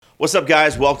What's up,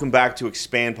 guys? Welcome back to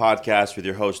Expand Podcast with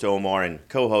your host, Omar, and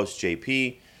co-host,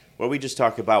 JP, where we just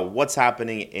talk about what's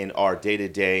happening in our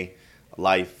day-to-day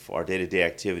life, our day-to-day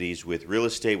activities with real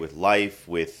estate, with life,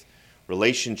 with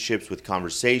relationships, with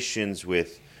conversations,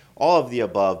 with all of the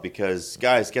above. Because,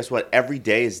 guys, guess what? Every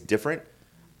day is different,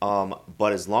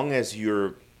 but as long as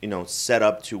you're, set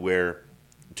up to where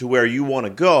you want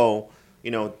to go,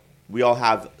 we all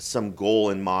have some goal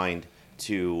in mind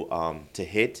to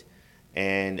hit.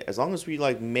 And as long as we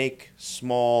make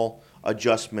small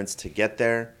adjustments to get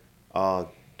there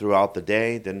throughout the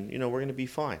day, then we're going to be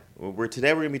fine.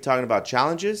 Today we're going to be talking about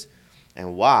challenges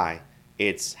and why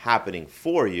it's happening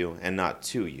for you and not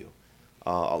to you,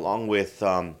 along with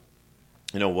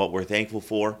what we're thankful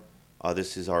for.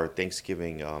 This is our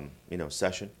Thanksgiving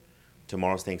session.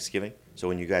 Tomorrow's Thanksgiving, so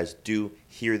when you guys do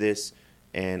hear this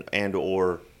and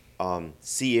or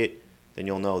see it, then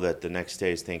you'll know that the next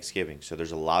day is Thanksgiving. So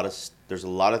there's a lot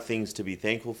of things to be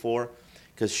thankful for,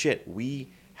 because we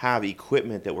have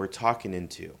equipment that we're talking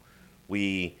into.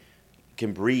 We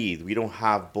can breathe. We don't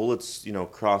have bullets,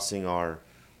 crossing our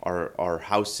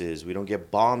houses. We don't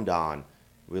get bombed on.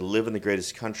 We live in the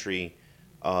greatest country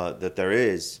that there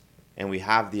is, and we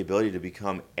have the ability to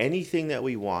become anything that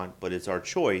we want, but it's our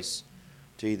choice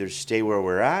to either stay where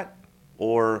we're at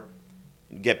or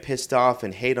get pissed off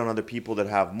and hate on other people that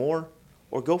have more,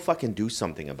 or go fucking do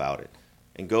something about it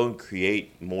and go and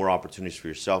create more opportunities for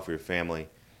yourself, for your family.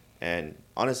 And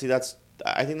honestly,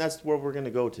 I think that's where we're going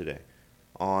to go today,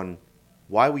 on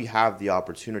why we have the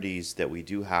opportunities that we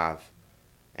do have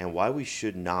and why we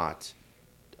should not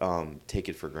take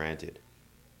it for granted.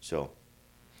 So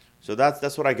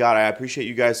that's what I got. I appreciate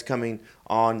you guys coming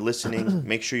on, listening.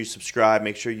 Make sure you subscribe.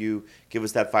 Make sure you give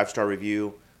us that 5-star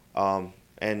review,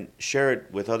 and share it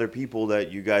with other people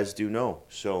that you guys do know.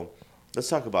 So let's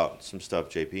talk about some stuff,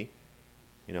 JP.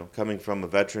 Coming from a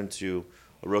veteran to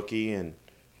a rookie, and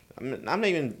I'm not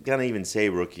even going to say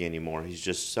rookie anymore. He's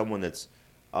just someone that's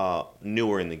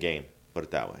newer in the game, put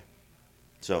it that way.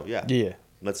 So, yeah.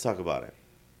 Let's talk about it.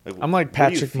 I'm like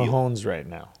Patrick Mahomes right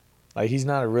now. He's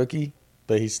not a rookie,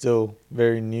 but he's still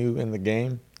very new in the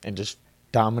game and just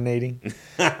dominating.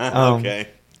 Okay.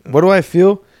 What do I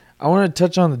feel? I want to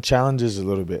touch on the challenges a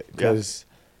little bit, because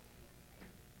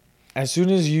as soon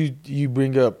as you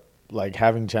bring up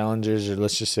having challenges, or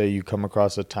let's just say you come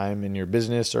across a time in your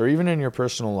business or even in your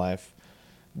personal life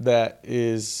that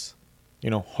is,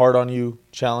 hard on you,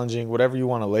 challenging, whatever you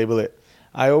want to label it,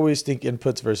 I always think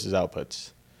inputs versus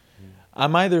outputs.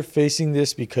 I'm either facing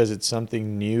this because it's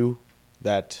something new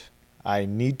that I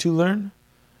need to learn,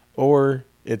 or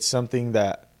it's something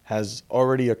that has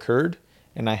already occurred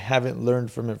and I haven't learned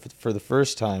from it for the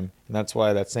first time, and that's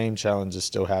why that same challenge is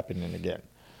still happening again.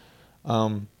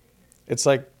 It's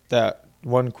like that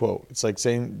one quote. It's like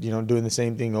saying, doing the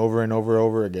same thing over and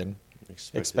over again,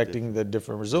 expecting the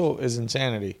different result is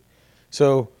insanity.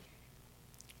 So,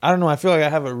 I don't know. I feel like I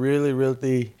have a really,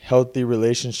 really healthy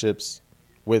relationships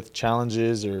with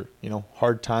challenges or,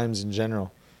 hard times in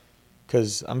general,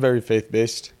 because I'm very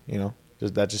faith-based,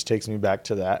 that just takes me back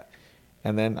to that.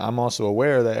 And then I'm also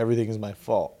aware that everything is my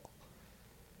fault.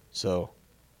 So,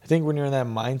 I think when you're in that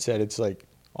mindset, it's like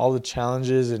all the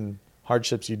challenges and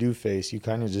hardships you do face, you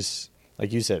kind of just,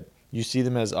 like you said, you see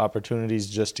them as opportunities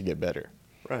just to get better.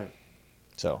 Right.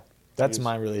 So that's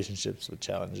my relationships with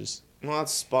challenges. Well,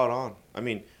 that's spot on. I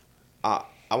mean, I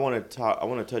want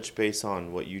to touch base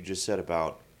on what you just said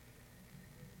about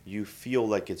you feel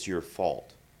like it's your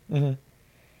fault. Mm-hmm.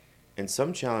 And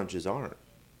some challenges aren't.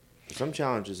 Some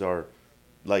challenges are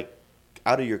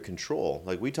out of your control.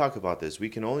 We talk about this. We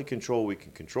can only control what we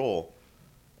can control.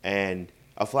 And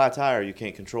a flat tire, you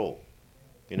can't control.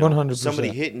 100%. Somebody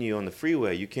hitting you on the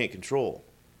freeway, you can't control.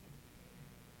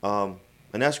 An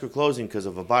escrow closing because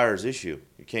of a buyer's issue,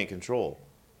 you can't control.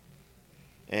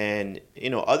 And,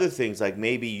 other things like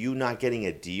maybe you not getting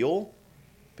a deal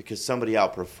because somebody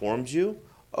outperforms you.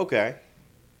 Okay.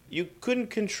 You couldn't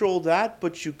control that,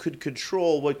 but you could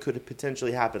control what could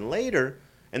potentially happen later.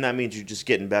 And that means you're just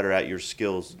getting better at your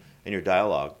skills and your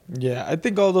dialogue. Yeah, I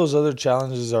think all those other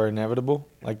challenges are inevitable.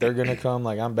 They're going to come.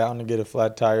 I'm bound to get a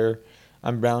flat tire.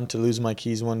 I'm bound to lose my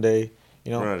keys one day.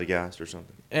 Run out of gas or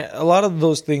something. A lot of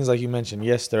those things, like you mentioned,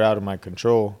 yes, they're out of my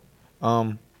control.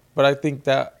 But I think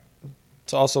that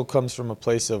also comes from a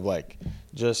place of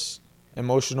just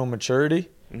emotional maturity,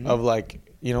 of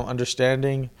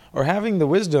understanding or having the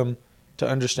wisdom to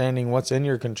understanding what's in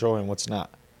your control and what's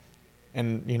not.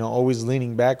 And, always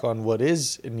leaning back on what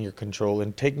is in your control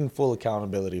and taking full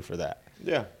accountability for that.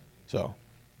 Yeah. So.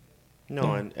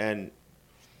 No, and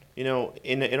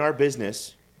in our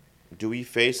business, do we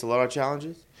face a lot of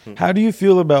challenges? How do you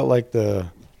feel about the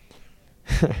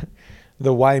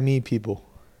the why me people.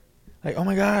 Like, oh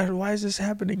my God, why is this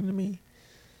happening to me?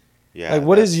 Yeah. Like,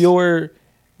 what is your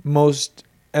most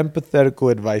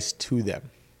empathetical advice to them?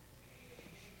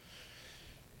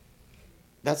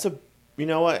 You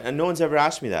know what? And no one's ever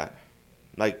asked me that.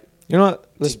 Like, you know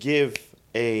what? To give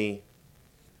an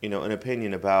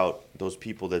opinion about those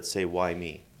people that say, why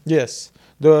me? Yes.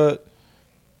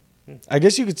 I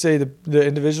guess you could say the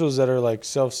individuals that are like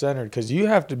self-centered, because you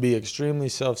have to be extremely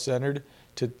self-centered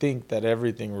to think that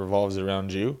everything revolves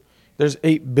around you. There's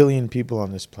 8 billion people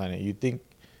on this planet. You think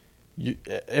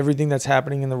everything that's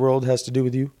happening in the world has to do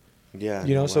with you? Yeah.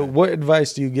 You know, so what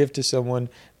advice do you give to someone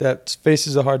that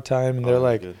faces a hard time and they're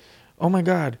like, good. Oh my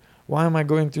God, why am I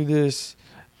going through this?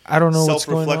 I don't know what's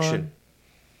going on.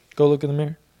 Go look in the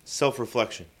mirror.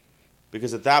 Self-reflection.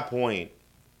 Because at that point,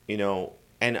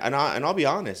 and I'll be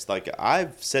honest, like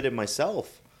I've said it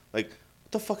myself, like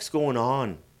what the fuck's going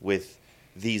on with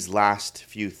these last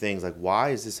few things? Like why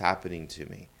is this happening to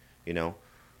me?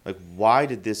 Like why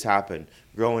did this happen?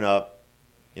 Growing up,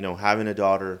 having a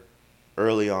daughter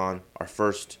early on, our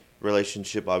first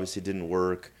relationship obviously didn't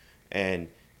work, and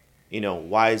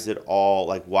why is it all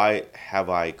like why have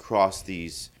I crossed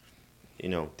these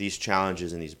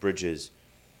challenges and these bridges?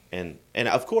 And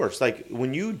of course, like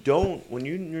when you're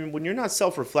not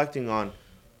self-reflecting on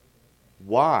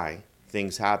why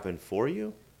things happen for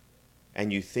you,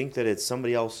 and you think that it's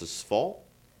somebody else's fault,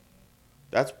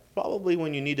 that's probably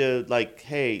when you need to like,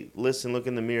 hey, listen, look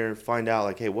in the mirror, find out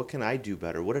like, hey, what can I do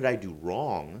better? What did I do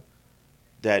wrong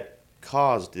that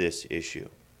caused this issue,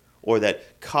 or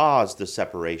that caused the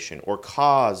separation, or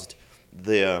caused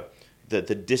the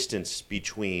distance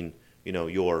between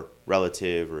your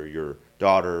relative or your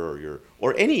daughter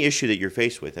or any issue that you're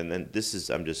faced with. And then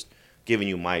I'm just giving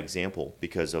you my example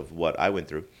because of what I went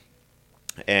through.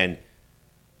 And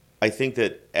I think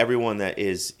that everyone that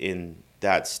is in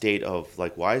that state of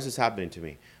like, why is this happening to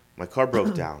me? My car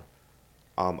broke down.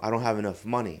 I don't have enough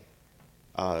money.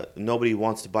 Nobody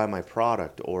wants to buy my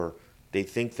product, or they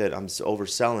think that I'm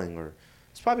overselling, or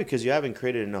it's probably because you haven't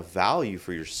created enough value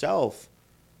for yourself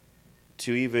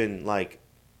to even like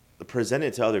present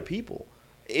it to other people.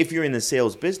 If you're in the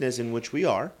sales business, in which we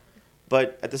are,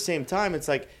 but at the same time, it's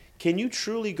like, can you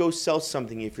truly go sell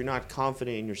something if you're not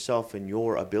confident in yourself and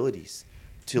your abilities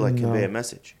to like convey a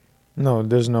message? No,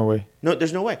 there's no way. No,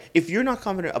 there's no way. If you're not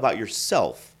confident about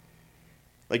yourself,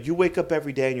 like you wake up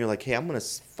every day and you're like, hey, I'm going to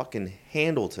fucking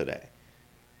handle today.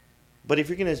 But if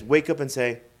you're going to wake up and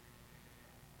say,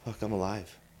 fuck, I'm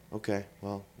alive. Okay,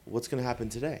 well, what's going to happen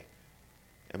today?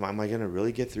 Am I going to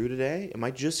really get through today? Am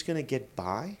I just going to get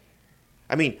by?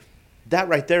 I mean, that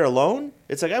right there alone,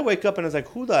 it's like I wake up and it's like,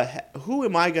 who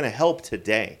am I going to help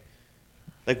today?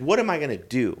 Like, what am I going to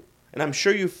do? And I'm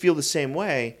sure you feel the same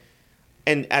way.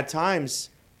 And at times,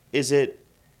 is it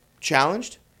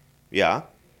challenged? Yeah,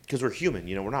 because we're human.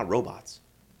 We're not robots.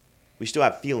 We still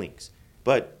have feelings.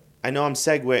 But I know I'm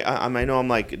I know I'm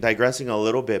like digressing a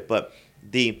little bit, but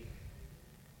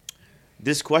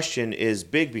this question is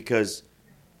big because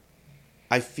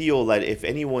I feel that if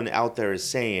anyone out there is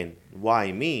saying,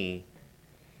 why me,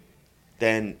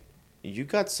 then you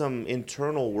got some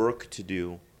internal work to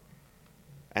do.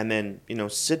 And then,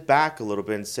 sit back a little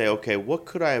bit and say, okay, what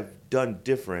could I have done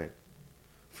different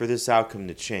for this outcome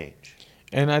to change?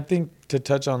 And I think to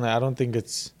touch on that, I don't think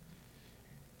it's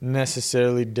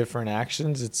necessarily different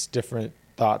actions. It's different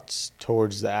thoughts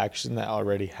towards the action that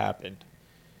already happened.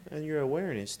 And your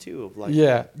awareness, too, of like...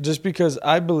 Yeah, just because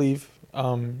I believe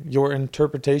your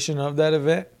interpretation of that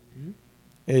event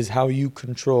is how you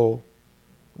control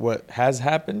what has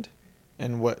happened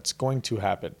and what's going to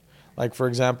happen. Like, for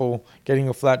example, getting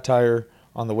a flat tire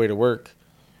on the way to work.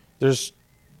 The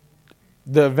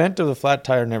event of the flat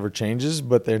tire never changes,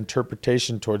 but the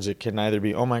interpretation towards it can either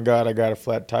be, oh my God, I got a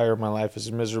flat tire, my life is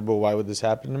miserable, why would this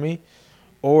happen to me?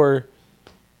 Or,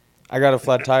 I got a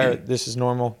flat tire, this is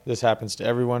normal, this happens to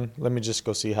everyone, let me just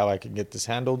go see how I can get this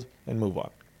handled and move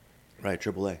on. Right,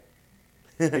 AAA.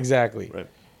 Exactly. Right.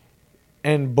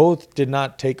 And both did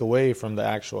not take away from the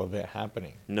actual event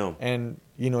happening. No. And,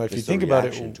 if you think about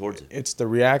it, it's the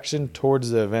reaction towards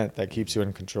the event that keeps you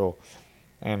in control.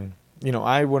 And,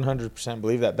 I 100%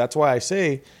 believe that. That's why I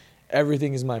say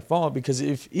everything is my fault, because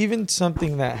if even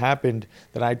something that happened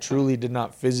that I truly did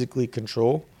not physically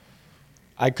control,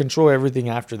 I control everything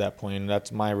after that point, and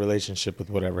that's my relationship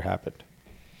with whatever happened.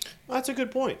 Well, that's a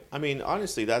good point. I mean,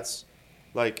 honestly, that's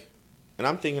like, and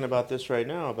I'm thinking about this right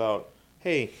now about,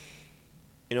 hey,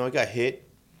 I got hit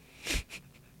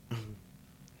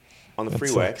on the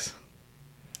freeway. Sucks.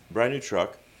 Brand new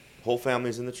truck. Whole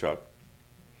family's in the truck.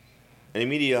 And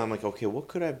immediately I'm like, okay, what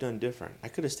could I have done different? I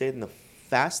could have stayed in the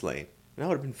fast lane. and I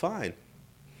would have been fine.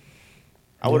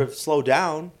 I would have slowed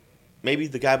down. Maybe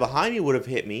the guy behind me would have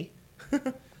hit me,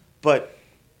 but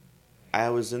I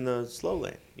was in the slow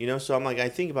lane, you know? So I'm like, I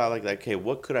think about like, okay,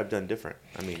 what could I have done different?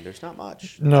 I mean, there's not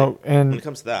much. No, and when it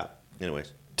comes to that,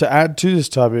 anyways. To add to this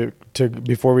topic,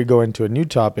 before we go into a new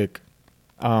topic,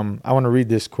 I want to read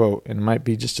this quote, and it might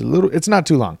be just a little, it's not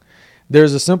too long.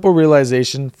 There's a simple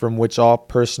realization from which all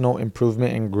personal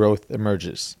improvement and growth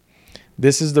emerges.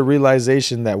 This is the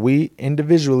realization that we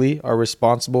individually are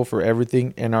responsible for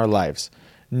everything in our lives,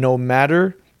 no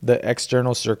matter the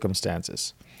external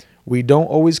circumstances. We don't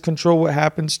always control what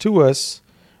happens to us,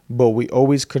 but we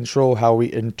always control how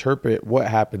we interpret what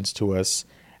happens to us,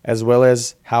 as well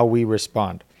as how we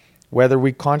respond. Whether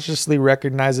we consciously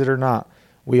recognize it or not,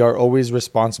 we are always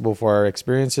responsible for our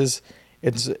experiences.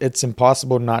 It's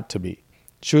impossible not to be.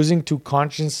 Choosing to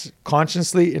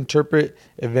consciously interpret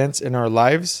events in our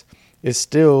lives is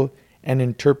still an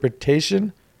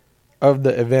interpretation of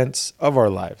the events of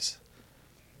our lives.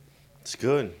 It's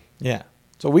good. Yeah.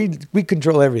 So we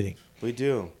control everything. We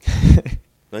do.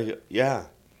 Like, yeah.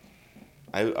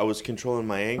 I was controlling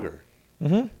my anger.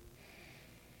 Mm-hmm.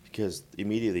 Because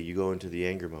immediately you go into the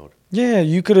anger mode. Yeah,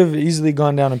 you could have easily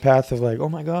gone down a path of like, oh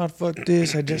my God, fuck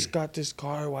this. I just got this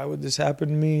car. Why would this happen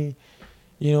to me?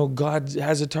 You know, God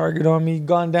has a target on me.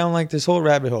 Gone down like this whole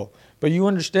rabbit hole. But you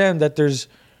understand that there's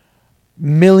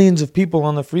millions of people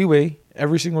on the freeway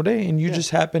every single day, and you just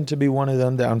happen to be one of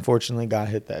them that unfortunately got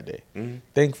hit that day. Mm-hmm.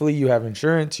 Thankfully, you have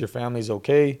insurance. Your family's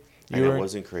okay. And it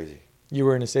wasn't crazy. You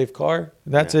were in a safe car.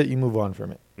 That's it. You move on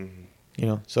from it. Mm-hmm. You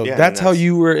know, so that's how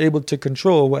you were able to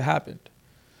control what happened.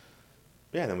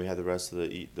 Yeah, then we had the rest of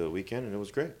the weekend, and it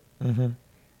was great. Mm-hmm.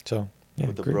 So, yeah,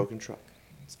 with the broken truck.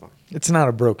 It's fine. It's not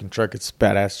a broken truck. It's a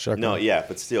badass truck. No, yeah,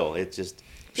 but still, it just...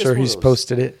 Sure, he's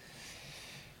posted it.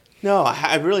 No,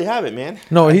 I really haven't, man.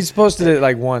 No, he's posted it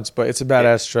like once, but it's a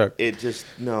badass truck. It just...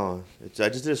 No. I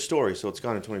just did a story, so it's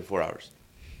gone in 24 hours.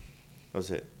 That was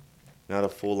it. Not a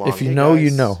full-on... If you know, guys.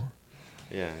 you know.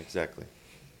 Yeah, exactly.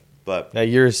 But... That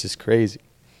Urus is crazy.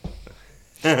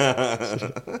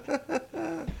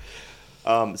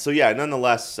 So yeah,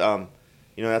 nonetheless,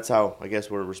 you know, that's how I guess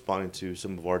we're responding to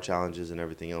some of our challenges and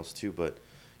everything else too. But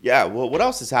yeah, well, what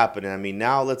else is happening? I mean,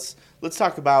 now let's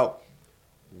talk about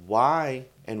why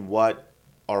and what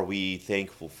are we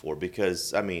thankful for?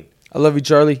 Because I mean, I love you,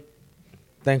 Charlie.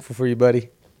 Thankful for you, buddy.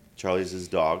 Charlie's his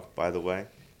dog, by the way.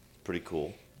 Pretty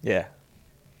cool. Yeah.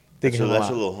 That's your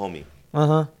little homie.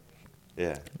 Uh-huh.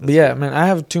 Yeah. But yeah, man, I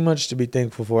have too much to be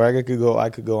thankful for. I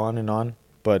could go on and on,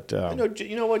 but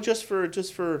you know what? Just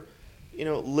for you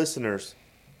know, listeners,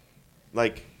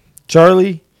 like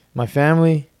Charlie, my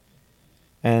family,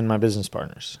 and my business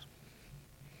partners.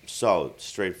 So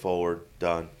straightforward,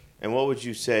 done. And what would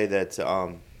you say that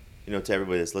you know, to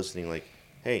everybody that's listening, like,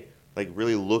 hey, like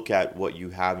really look at what you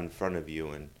have in front of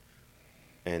you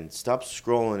and stop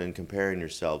scrolling and comparing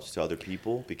yourselves to other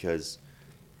people because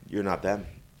you're not them.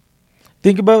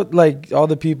 Think about like all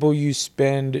the people you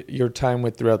spend your time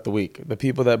with throughout the week, the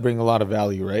people that bring a lot of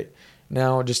value, right?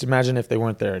 Now, just imagine if they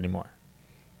weren't there anymore.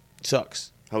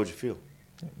 Sucks. How would you feel?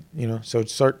 You know, so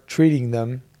start treating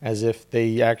them as if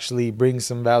they actually bring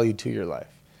some value to your life.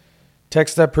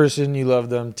 Text that person you love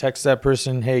them. Text that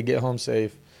person, hey, get home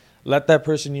safe. Let that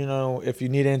person, you know, if you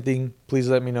need anything, please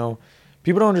let me know.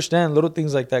 People don't understand little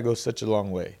things like that go such a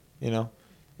long way, you know?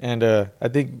 And I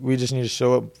think we just need to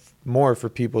show up more for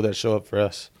people that show up for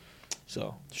us.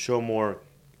 So show more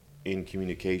in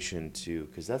communication too,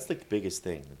 because that's like the biggest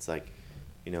thing. It's like,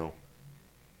 you know,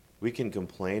 we can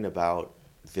complain about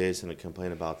this and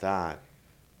complain about that,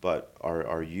 but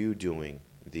are you doing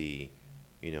the,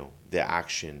 you know, the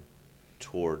action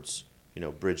towards, you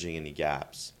know, bridging any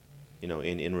gaps, you know,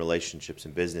 in relationships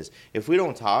and business? If we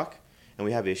don't talk and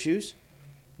we have issues,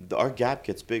 our gap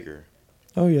gets bigger.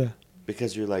 Oh yeah.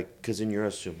 Because then you're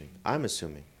assuming, I'm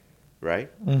assuming, right?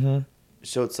 Mm-hmm.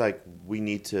 So it's like we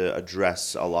need to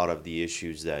address a lot of the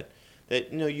issues that you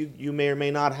know you may or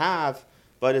may not have,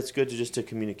 but it's good to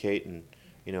communicate and,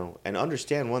 you know, and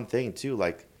understand one thing too,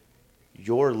 like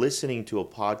you're listening to a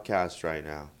podcast right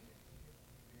now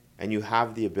and you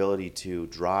have the ability to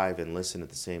drive and listen at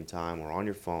the same time or on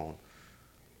your phone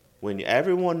when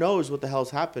everyone knows what the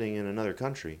hell's happening in another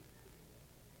country.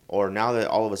 Or now that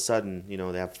all of a sudden, you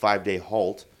know, they have 5-day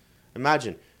halt.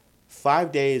 Imagine 5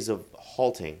 days of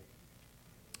halting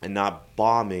and not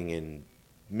bombing and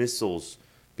missiles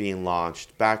being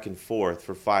launched back and forth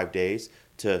for 5 days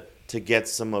to get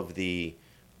some of the,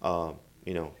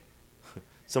 you know,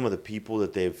 some of the people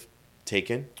that they've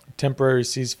taken. Temporary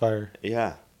ceasefire.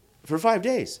 Yeah, for 5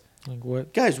 days. Like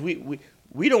what? Guys, we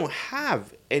don't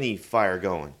have any fire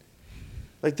going.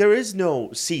 Like, there is no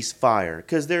ceasefire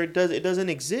because it doesn't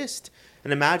exist.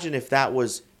 And imagine if that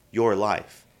was your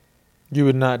life. You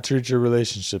would not treat your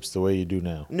relationships the way you do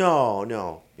now.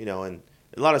 No. And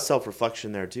a lot of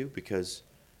self-reflection there too, because,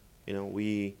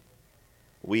 we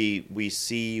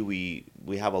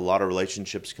have a lot of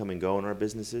relationships come and go in our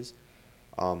businesses,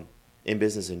 in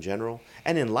business in general,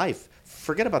 and in life.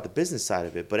 Forget about the business side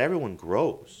of it, but everyone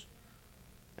grows.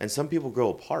 And some people grow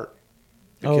apart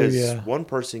because one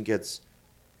person gets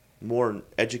more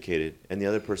educated and the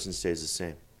other person stays the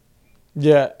same.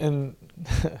 Yeah, and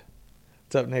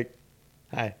what's up, Nick?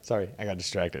 Hi, sorry, I got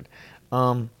distracted.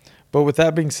 But with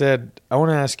that being said, I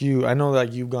want to ask you, I know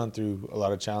that you've gone through a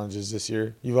lot of challenges this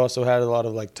year. You've also had a lot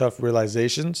of like tough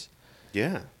realizations.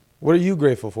 Yeah. What are you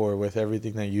grateful for with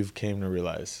everything that you've came to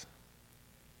realize?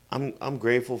 I'm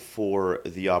grateful for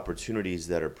the opportunities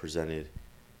that are presented.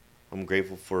 I'm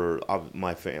grateful for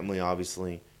my family,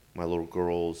 obviously, my little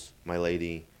girls, my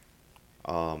lady,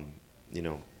 our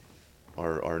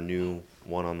new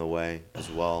one on the way as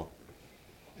well.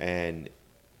 And,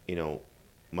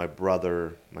 my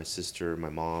brother, my sister, my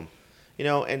mom,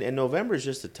 and November is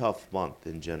just a tough month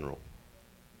in general.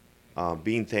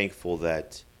 Being thankful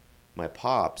that my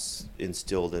pops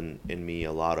instilled in me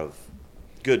a lot of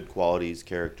good qualities,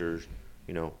 characters,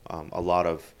 a lot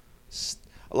of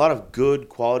good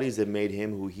qualities that made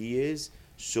him who he is.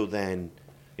 So then,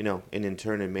 and in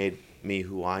turn, it made me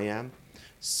who I am.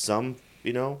 Some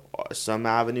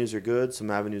avenues are good, some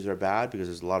avenues are bad because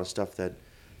there's a lot of stuff that.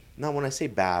 Not when I say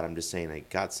bad, I'm just saying I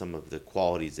got some of the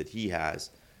qualities that he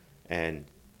has, and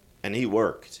he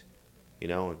worked,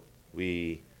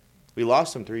 We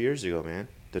lost him 3 years ago, man,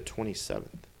 the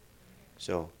 27th.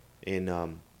 So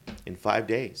in 5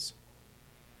 days,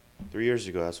 3 years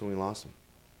ago, that's when we lost him,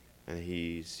 and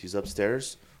he's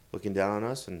upstairs looking down on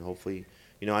us, and hopefully,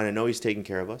 and I know he's taking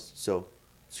care of us, so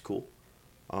it's cool.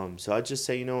 So I'd just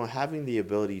say, having the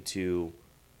ability to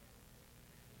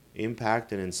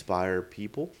impact and inspire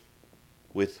people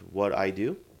with what I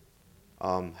do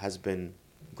has been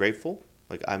grateful.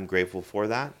 Like, I'm grateful for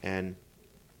that, and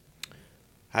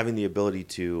having the ability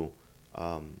to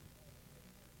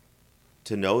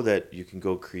know that you can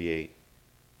go create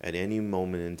at any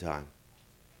moment in time,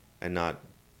 and not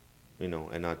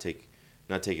take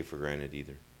it for granted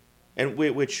either, and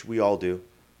which we all do.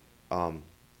 And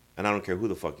I don't care who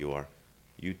the fuck you are,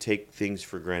 you take things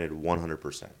for granted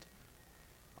 100%.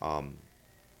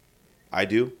 I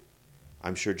do.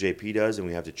 I'm sure JP does, and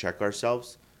we have to check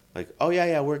ourselves. Like, oh,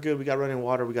 yeah, we're good. We got running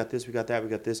water. We got this. We got that. We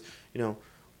got this.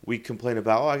 We complain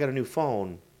about, I got a new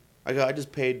phone. I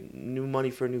just paid new money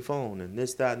for a new phone, and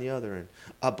this, that, and the other, and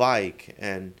a bike,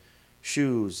 and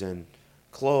shoes, and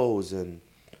clothes, and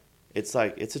it's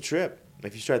like, it's a trip.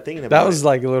 If you start thinking about it. That was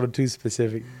like a little too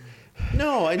specific.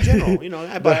 No, in general,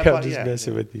 I'm just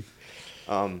messing with you.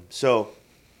 So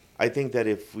I think that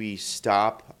if we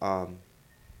stop,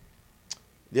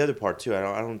 the other part too,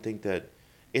 I don't think that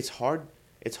it's hard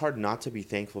not to be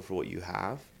thankful for what you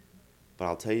have, but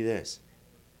I'll tell you this: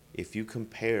 if you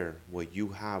compare what you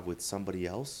have with somebody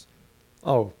else,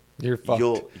 oh, you're fucked.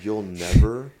 You'll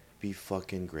never be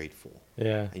fucking grateful.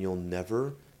 Yeah. And you'll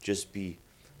never just be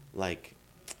like,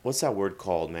 what's that word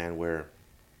called, man? Where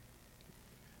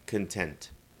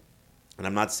content. And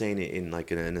I'm not saying it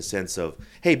in a sense of,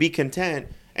 hey, be content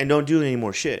and don't do any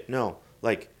more shit. No,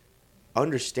 like,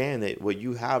 understand that what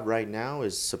you have right now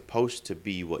is supposed to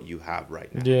be what you have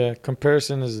right now. Yeah,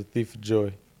 comparison is the thief of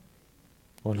joy.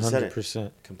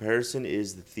 100%. Comparison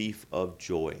is the thief of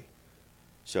joy.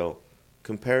 So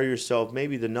compare yourself,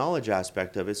 maybe the knowledge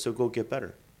aspect of it, so go get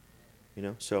better.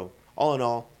 So all in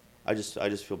all, I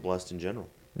just feel blessed in general.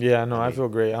 Yeah, no, I feel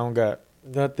great. I don't got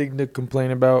nothing to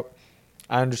complain about.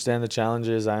 I understand the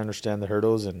challenges. I understand the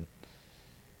hurdles, and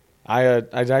I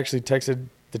actually texted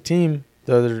the team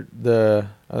the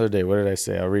other day. What did I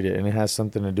say? I'll read it, and it has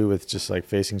something to do with just like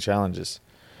facing challenges.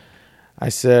 I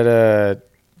said,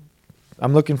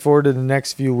 I'm looking forward to the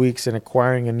next few weeks and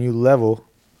acquiring a new level,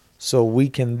 so we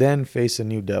can then face a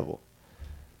new devil.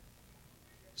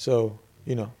 So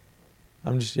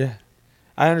I'm just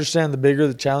I understand the bigger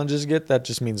the challenges get, that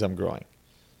just means I'm growing.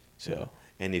 So.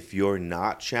 And if you're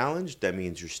not challenged, that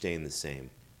means you're staying the same.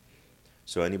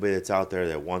 So anybody that's out there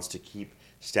that wants to keep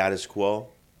status quo,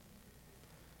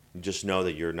 just know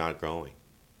that you're not growing.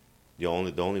 The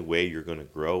only way you're going to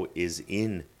grow is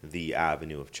in the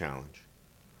avenue of challenge.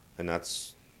 And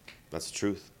that's the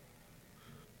truth.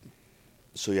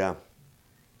 So yeah.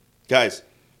 Guys,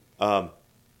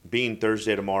 being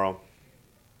Thursday tomorrow,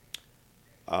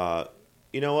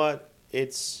 you know what?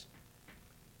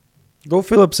 Go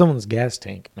fill up someone's gas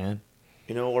tank, man.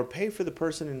 or pay for the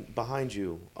person behind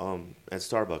you at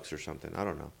Starbucks or something. I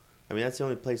don't know. I mean, that's the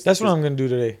only place. That's what I'm going to do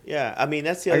today. Yeah, I mean,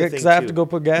 that's the other thing, because I have to go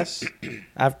put gas.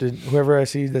 After whoever I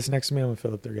see that's next to me, I'm going to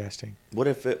fill up their gas tank. What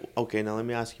if okay, now let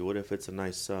me ask you, what if it's a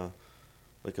nice,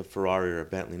 like a Ferrari or a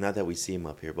Bentley? Not that we see them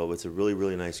up here, but it's a really,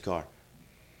 really nice car.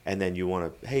 And then you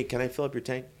want to, hey, can I fill up your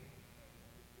tank?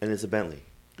 And it's a Bentley.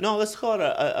 No, let's call it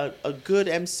a good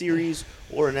M Series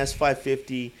or an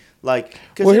S550. Like,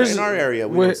 because in our area,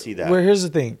 we don't see that. Well, here's the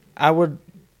thing. I would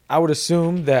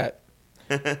assume that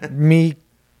me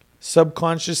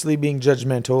subconsciously being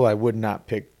judgmental, I would not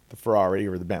pick the Ferrari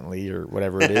or the Bentley or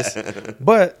whatever it is.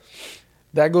 But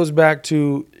that goes back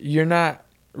to you're not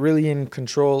really in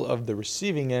control of the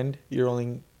receiving end. You're only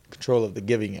in control of the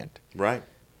giving end. Right.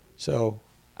 So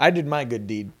I did my good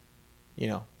deed,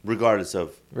 Regardless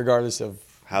of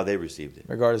how they received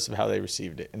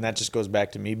it. And that just goes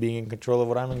back to me being in control of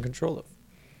what I'm in control of.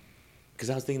 Because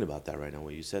I was thinking about that right now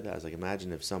when you said that. I was like,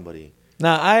 imagine if somebody...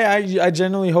 Now, I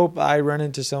genuinely hope I run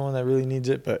into someone that really needs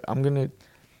it, but I'm going to...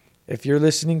 If you're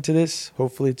listening to this,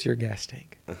 hopefully it's your gas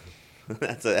tank.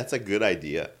 That's a good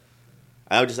idea.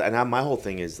 My whole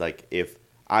thing is, like, if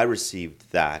I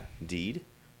received that deed...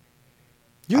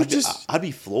 I'd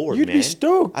be floored, man. You'd be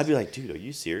stoked. I'd be like, dude, are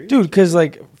you serious? Dude, because,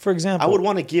 like, for example... I would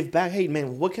want to give back. Hey,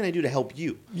 man, what can I do to help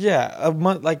you? Yeah, it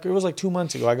was like 2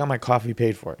 months ago. I got my coffee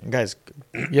paid for. And, guys,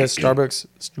 yes,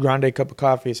 Starbucks grande cup of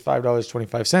coffee is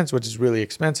 $5.25, which is really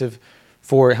expensive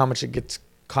for how much it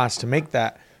costs to make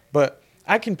that. But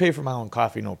I can pay for my own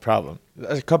coffee, no problem.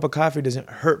 A cup of coffee doesn't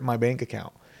hurt my bank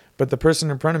account. But the person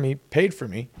in front of me paid for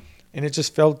me, and it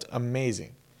just felt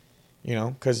amazing,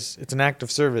 because it's an act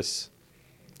of service.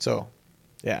 So,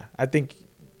 yeah, I think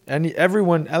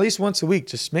everyone, at least once a week,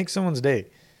 just make someone's day.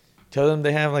 Tell them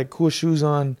they have, like, cool shoes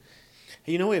on.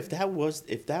 If that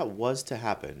was to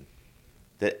happen,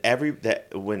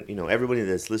 when everybody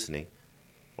that's listening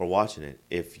or watching it,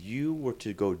 if you were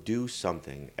to go do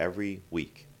something every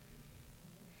week,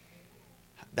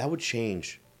 that would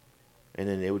change, and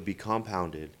then it would be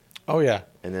compounded. Oh yeah,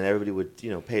 and then everybody would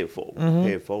pay it forward. Mm-hmm.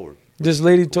 Pay it forward. This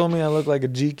lady told me I look like a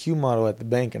GQ model at the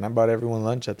bank, and I bought everyone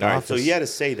lunch at the office. All right, so you had to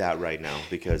say that right now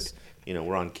because,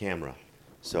 we're on camera.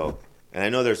 So, and I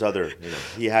know there's other,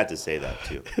 he had to say that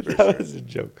too. That was a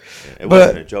joke. Yeah, it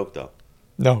wasn't a joke, though.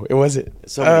 No, it wasn't.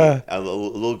 A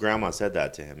little grandma said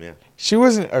that to him, yeah. She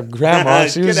wasn't a grandma.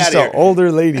 She was just an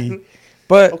older lady.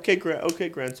 But okay,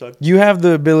 grandson. You have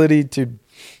the ability to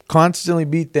constantly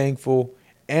be thankful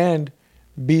and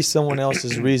be someone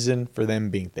else's reason for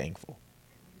them being thankful.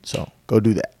 So go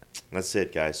do that. That's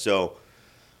it, guys. So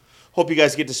hope you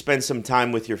guys get to spend some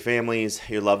time with your families,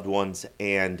 your loved ones,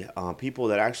 and people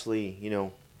that actually,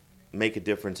 make a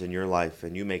difference in your life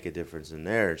and you make a difference in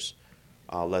theirs.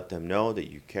 Let them know that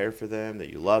you care for them,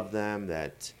 that you love them,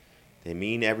 that they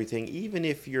mean everything. Even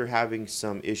if you're having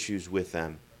some issues with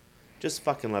them, just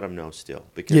fucking let them know still.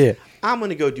 Because I'm going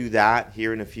to go do that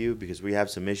here in a few because we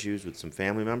have some issues with some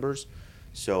family members.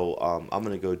 So I'm going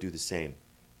to go do the same.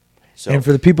 So, and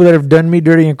for the people that have done me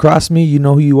dirty and crossed me, you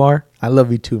know who you are. I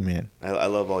love you too, man. I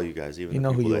love all you guys, even you the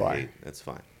know people who you that are. hate. That's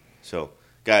fine. So,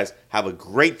 guys, have a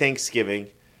great Thanksgiving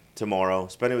tomorrow.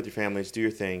 Spend it with your families. Do your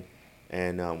thing.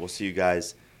 And we'll see you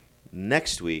guys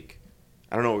next week.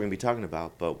 I don't know what we're going to be talking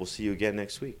about, but we'll see you again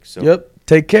next week. So, yep.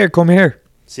 Take care. Come here.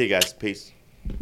 See you guys. Peace.